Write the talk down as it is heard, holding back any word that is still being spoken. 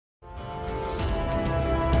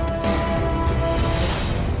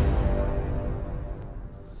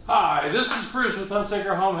Hi, this is Bruce with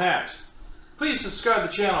Hunsaker Home Hacks. Please subscribe to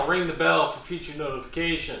the channel, ring the bell for future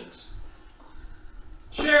notifications.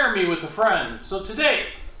 Share me with a friend. So today,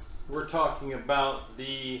 we're talking about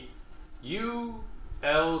the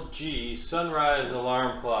ULG Sunrise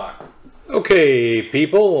Alarm Clock. Okay,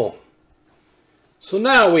 people. So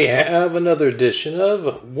now we have another edition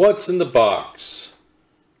of What's in the Box.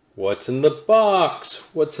 What's in the box?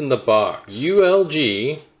 What's in the box?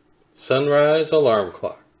 ULG Sunrise Alarm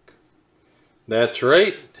Clock. That's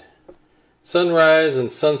right. Sunrise and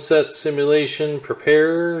sunset simulation.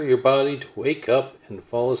 Prepare your body to wake up and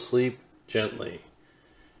fall asleep gently.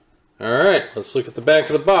 Alright, let's look at the back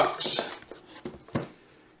of the box.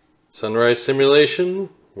 Sunrise simulation,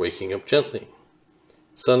 waking up gently.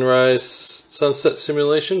 Sunrise sunset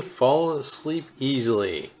simulation, fall asleep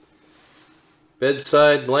easily.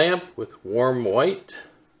 Bedside lamp with warm white.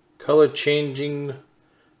 Color changing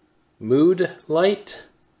mood light.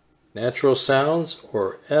 Natural sounds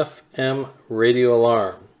or FM radio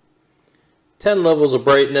alarm. 10 levels of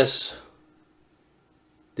brightness.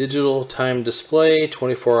 Digital time display,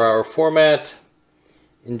 24-hour format.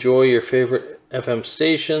 Enjoy your favorite FM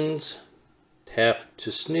stations. Tap to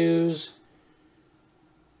snooze.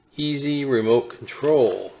 Easy remote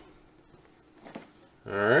control.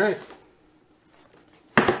 Alright.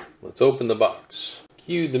 Let's open the box.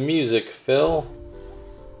 Cue the music, Phil.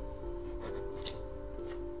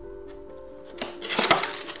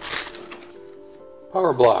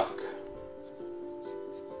 Power block.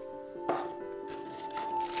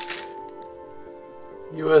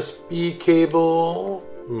 USB cable,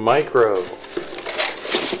 micro.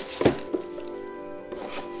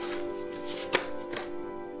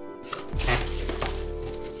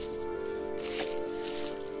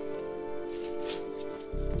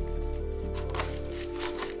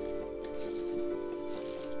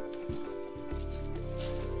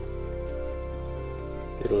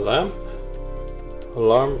 The lamp.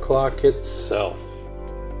 Alarm clock itself.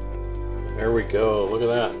 There we go. Look at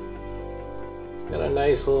that. It's got a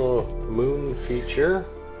nice little moon feature.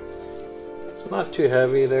 It's not too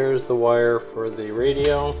heavy. There's the wire for the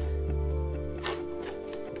radio.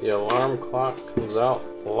 The alarm clock comes out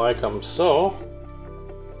like so.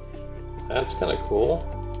 That's kind of cool.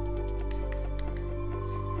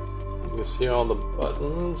 You can see all the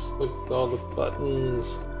buttons. Look at all the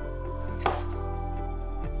buttons.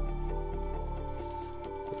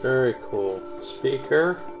 Very cool.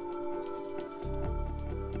 Speaker.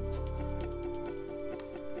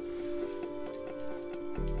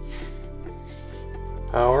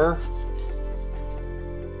 Power.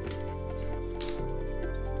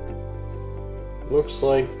 Looks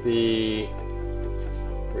like the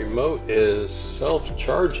remote is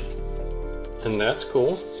self-charging, and that's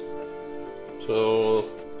cool. So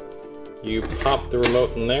you pop the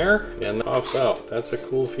remote in there and it pops out. That's a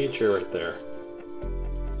cool feature right there.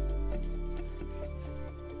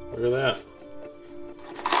 Look at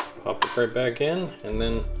that. Pop it right back in, and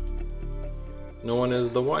then no one is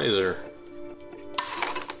the wiser.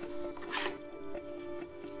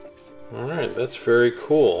 Alright, that's very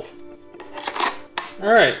cool.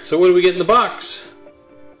 Alright, so what do we get in the box?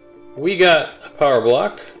 We got a power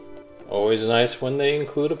block. Always nice when they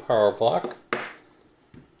include a power block.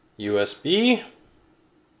 USB.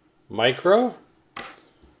 Micro.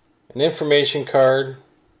 An information card.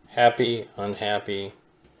 Happy, unhappy.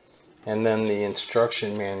 And then the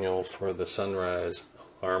instruction manual for the Sunrise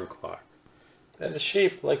Alarm Clock. That is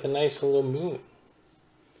shaped like a nice little moon.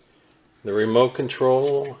 The remote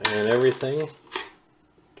control and everything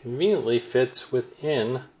conveniently fits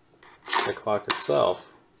within the clock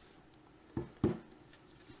itself.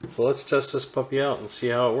 So let's test this puppy out and see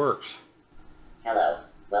how it works. Hello,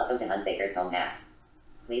 welcome to Hunsaker's Home Hacks.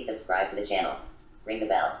 Please subscribe to the channel, ring the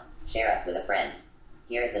bell, share us with a friend.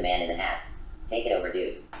 Here is the man in the hat. Take it over,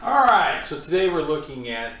 dude. Alright, so today we're looking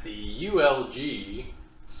at the ULG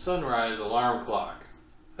Sunrise Alarm Clock.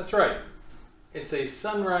 That's right, it's a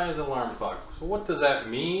sunrise alarm clock. So what does that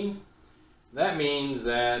mean? That means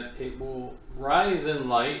that it will rise in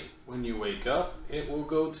light when you wake up. It will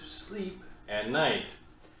go to sleep at night.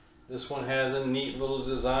 This one has a neat little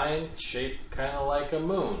design shaped kind of like a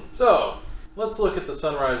moon. So let's look at the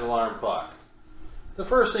sunrise alarm clock. The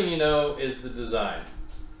first thing you know is the design.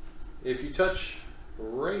 If you touch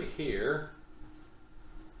right here,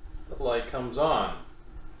 the light comes on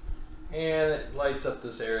and it lights up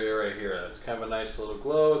this area right here. That's kind of a nice little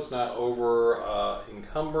glow. It's not over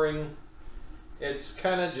encumbering. It's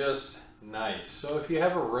kind of just nice. So if you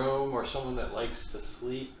have a room or someone that likes to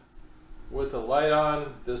sleep with the light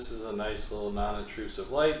on, this is a nice little non-intrusive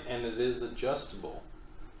light, and it is adjustable.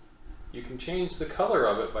 You can change the color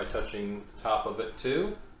of it by touching the top of it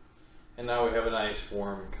too. And now we have a nice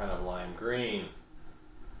warm kind of lime green.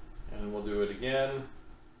 And we'll do it again.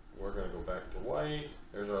 We're going to go back to white.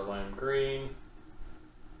 There's our lime green.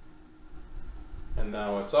 And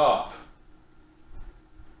now it's off.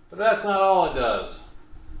 But that's not all it does.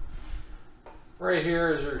 Right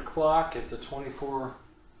here is your clock. It's a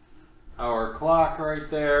 24-hour clock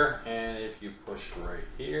right there. And if you push right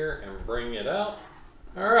here and bring it out.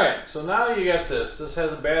 Alright, so now you got this. This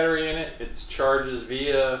has a battery in it. It charges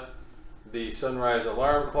via the Sunrise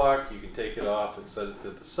Alarm Clock. You can take it off and set it to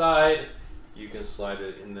the side. You can slide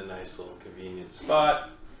it in the nice little convenient spot.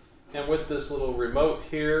 And with this little remote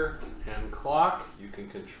here and clock, you can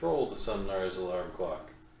control the Sunrise Alarm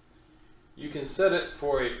Clock. You can set it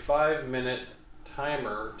for a 5-minute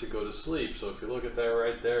timer to go to sleep. So if you look at that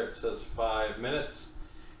right there, it says 5 minutes.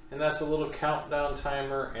 And that's a little countdown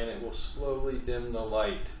timer, and it will slowly dim the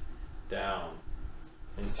light down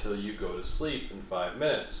until you go to sleep in 5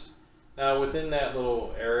 minutes. Now within that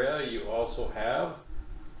little area, you also have,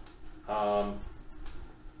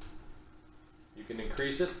 you can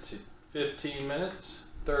increase it to 15 minutes,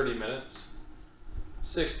 30 minutes,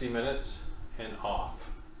 60 minutes, and off.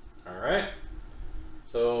 Alright?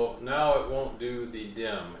 So now it won't do the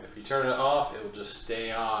dim. If you turn it off, it will just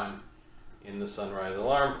stay on in the Sunrise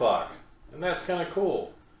Alarm Clock. And that's kind of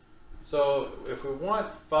cool. So if we want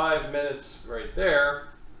 5 minutes right there,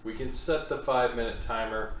 we can set the 5-minute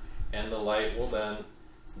timer and the light will then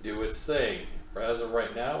do its thing. As of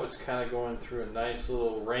right now, it's kind of going through a nice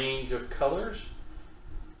little range of colors,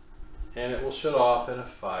 and it will shut off in a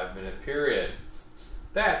 5-minute period.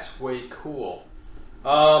 That's way cool.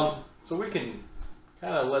 So we can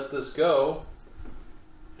kind of let this go,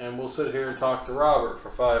 and we'll sit here and talk to Robert for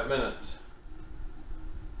 5 minutes.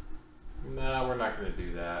 No, we're not going to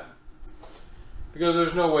do that, because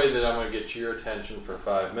there's no way that I'm going to get your attention for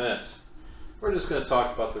 5 minutes. We're just going to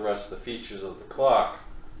talk about the rest of the features of the clock.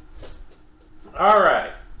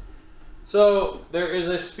 Alright, so there is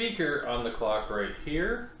a speaker on the clock right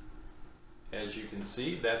here. As you can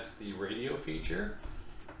see, that's the radio feature.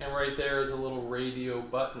 And right there is a little radio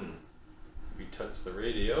button. If you touch the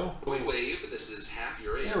radio. Wave, this is half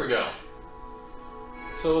your age. There we go.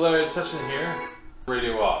 So without touching here,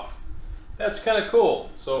 radio off. That's kind of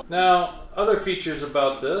cool. So now, other features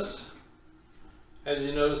about this. As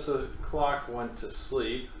you notice, the clock went to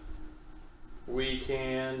sleep. We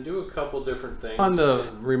can do a couple different things. On the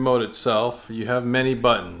remote itself, you have many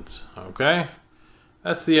buttons, okay?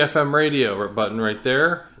 That's the FM radio button right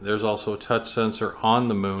there. There's also a touch sensor on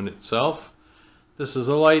the moon itself. This is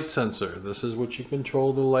a light sensor. This is what you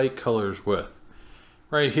control the light colors with.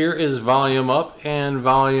 Right here is volume up and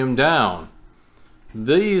volume down.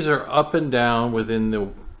 These are up and down within the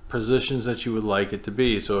positions that you would like it to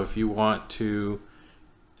be. So if you want to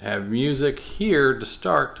have music here to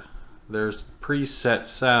start, there's preset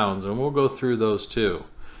sounds, and we'll go through those too.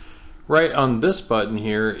 Right on this button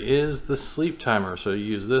here is the sleep timer, so you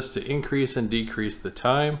use this to increase and decrease the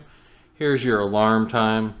time. Here's your alarm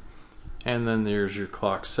time, and then there's your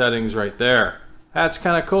clock settings right there. That's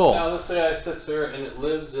kind of cool. Now let's say I sit there and it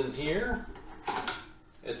lives in here.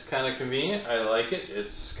 It's kind of convenient. I like it.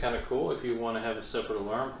 It's kind of cool if you want to have a separate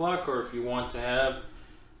alarm clock, or if you want to have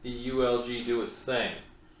the ULG do its thing.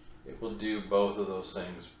 It will do both of those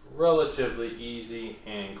things relatively easy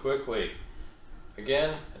and quickly.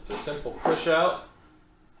 Again, it's a simple push out,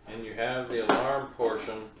 and you have the alarm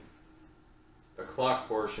portion, the clock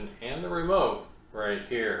portion, and the remote right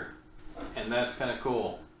here. And that's kind of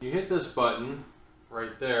cool. You hit this button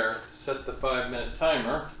right there to set the 5-minute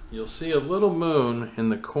timer. You'll see a little moon in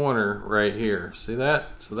the corner right here. See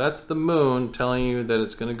that? So that's the moon telling you that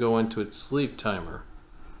it's going to go into its sleep timer.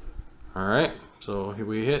 Alright, so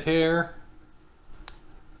we hit here.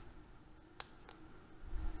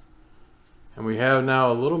 And we have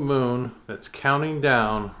now a little moon that's counting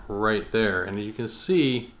down right there. And you can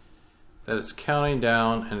see that it's counting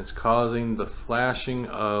down, and it's causing the flashing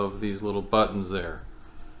of these little buttons there.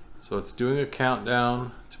 So it's doing a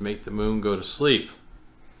countdown to make the moon go to sleep.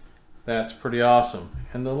 That's pretty awesome.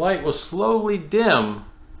 And the light will slowly dim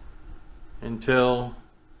until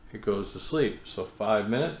it goes to sleep. So 5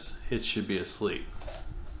 minutes, it should be asleep.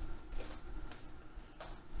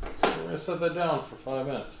 So we're going to set that down for 5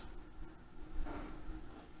 minutes.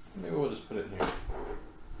 Maybe we'll just put it in here.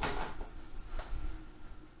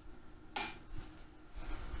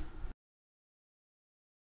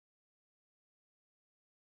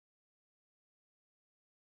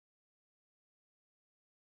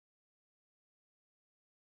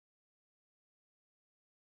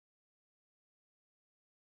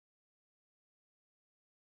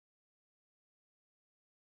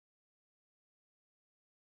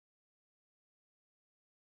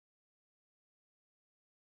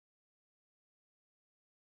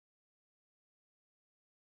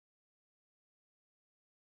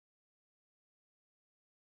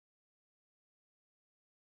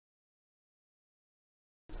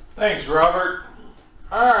 Thanks, Robert.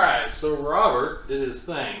 Alright, so Robert did his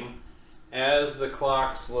thing as the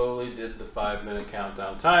clock slowly did the 5-minute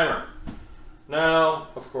countdown timer. Now,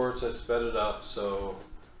 of course, I sped it up, so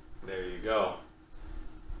there you go.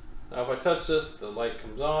 Now if I touch this, the light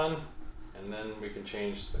comes on, and then we can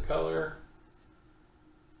change the color.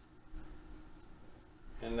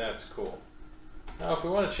 And that's cool. Now if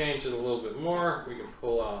we want to change it a little bit more, we can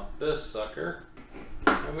pull out this sucker,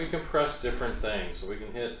 and we can press different things. So we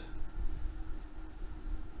can hit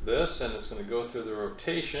this, and it's going to go through the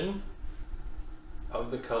rotation of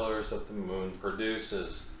the colors that the moon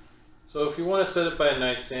produces. So if you want to set it by a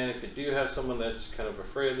nightstand, if you do have someone that's kind of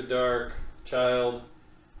afraid of the dark, child,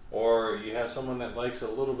 or you have someone that likes a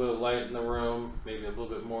little bit of light in the room, maybe a little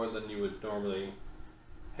bit more than you would normally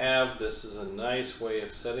have, this is a nice way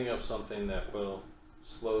of setting up something that will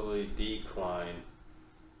slowly decline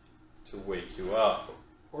to wake you up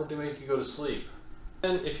or to make you go to sleep.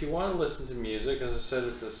 And if you want to listen to music, as I said,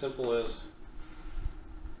 it's as simple as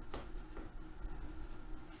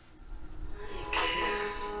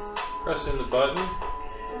pressing the button.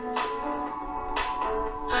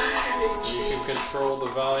 You can control the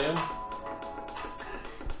volume.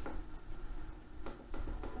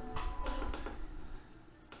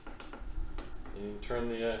 You can turn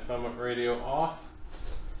the FM radio off.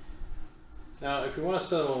 Now, if you want to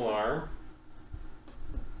set an alarm,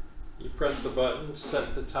 you press the button,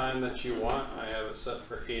 set the time that you want. I have it set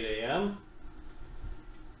for 8 a.m.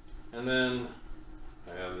 And then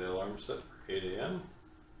I have the alarm set for 8 a.m.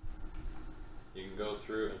 You can go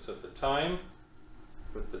through and set the time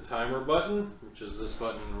with the timer button, which is this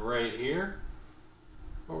button right here.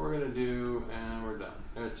 What we're going to do, and we're done.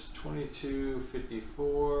 It's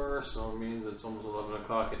 22:54, so it means it's almost 11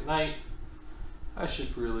 o'clock at night. I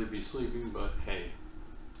should really be sleeping, but hey.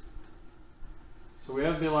 So we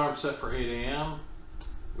have the alarm set for 8 a.m.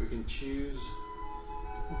 We can choose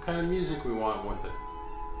what kind of music we want with it.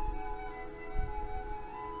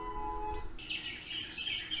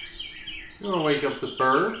 You want to wake up the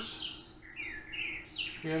birds.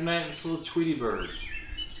 We have nice little Tweety birds.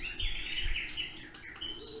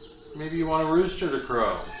 Maybe you want a rooster to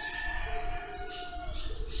crow.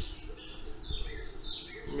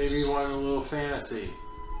 Maybe you want a little fantasy.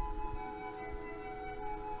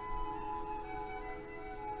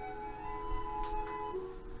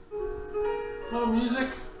 A little music.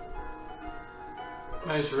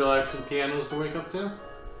 Nice relaxing pianos to wake up to.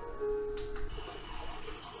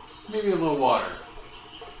 Maybe a little water.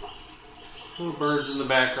 Little birds in the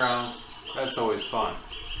background. That's always fun.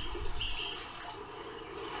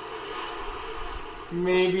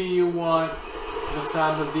 Maybe you want the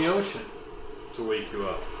sound of the ocean to wake you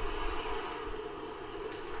up.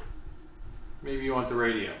 Maybe you want the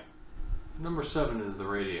radio. Number 7 is the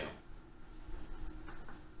radio.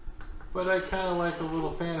 But I kind of like a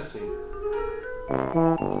little fantasy.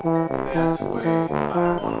 That's the way I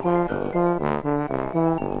want to wake up.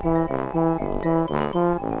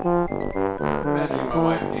 Imagine my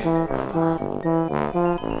wife dancing around the room.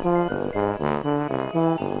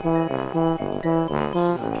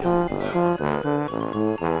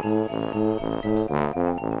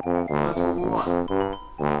 That's what we want.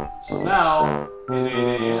 So now, at 8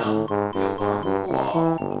 a.m., the alarm will go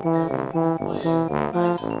off and play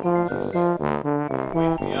nice music to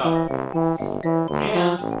wake me up.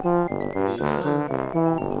 And the sun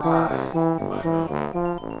will rise in my room.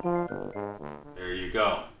 There you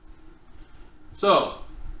go. So,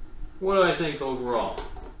 what do I think overall?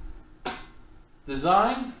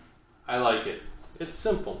 Design, I like it. It's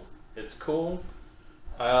simple. It's cool.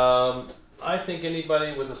 I think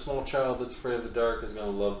anybody with a small child that's afraid of the dark is going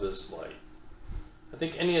to love this light. I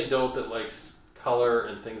think any adult that likes color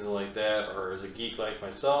and things like that, or is a geek like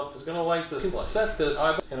myself, is going to like this light. You can set this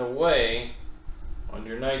in a way on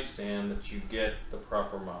your nightstand that you get the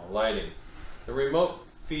proper amount of lighting. The remote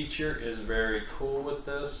feature is very cool with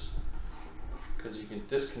this because you can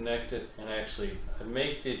disconnect it and actually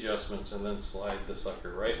make the adjustments and then slide the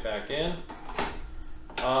sucker right back in.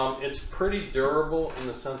 It's pretty durable in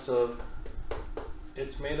the sense of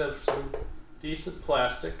it's made of some decent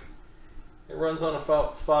plastic. It runs on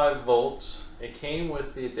about 5 volts. It came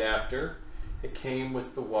with the adapter. It came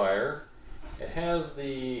with the wire. It has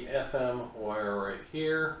the FM wire right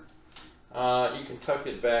here. You can tuck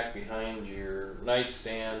it back behind your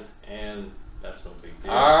nightstand and that's no big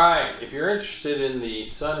deal. Alright, if you're interested in the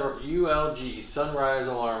ULG Sunrise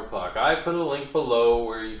Alarm Clock, I put a link below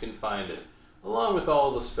where you can find it, along with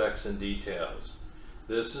all the specs and details.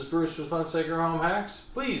 This is Bruce with Hunsaker Home Hacks.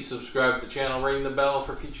 Please subscribe to the channel, ring the bell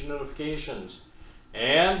for future notifications,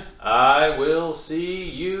 and I will see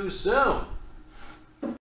you soon.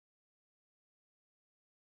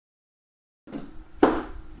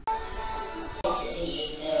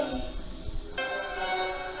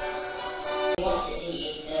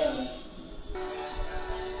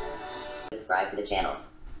 to the channel.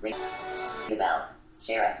 Ring the bell.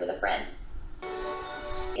 Share us with a friend.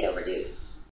 Get overdue.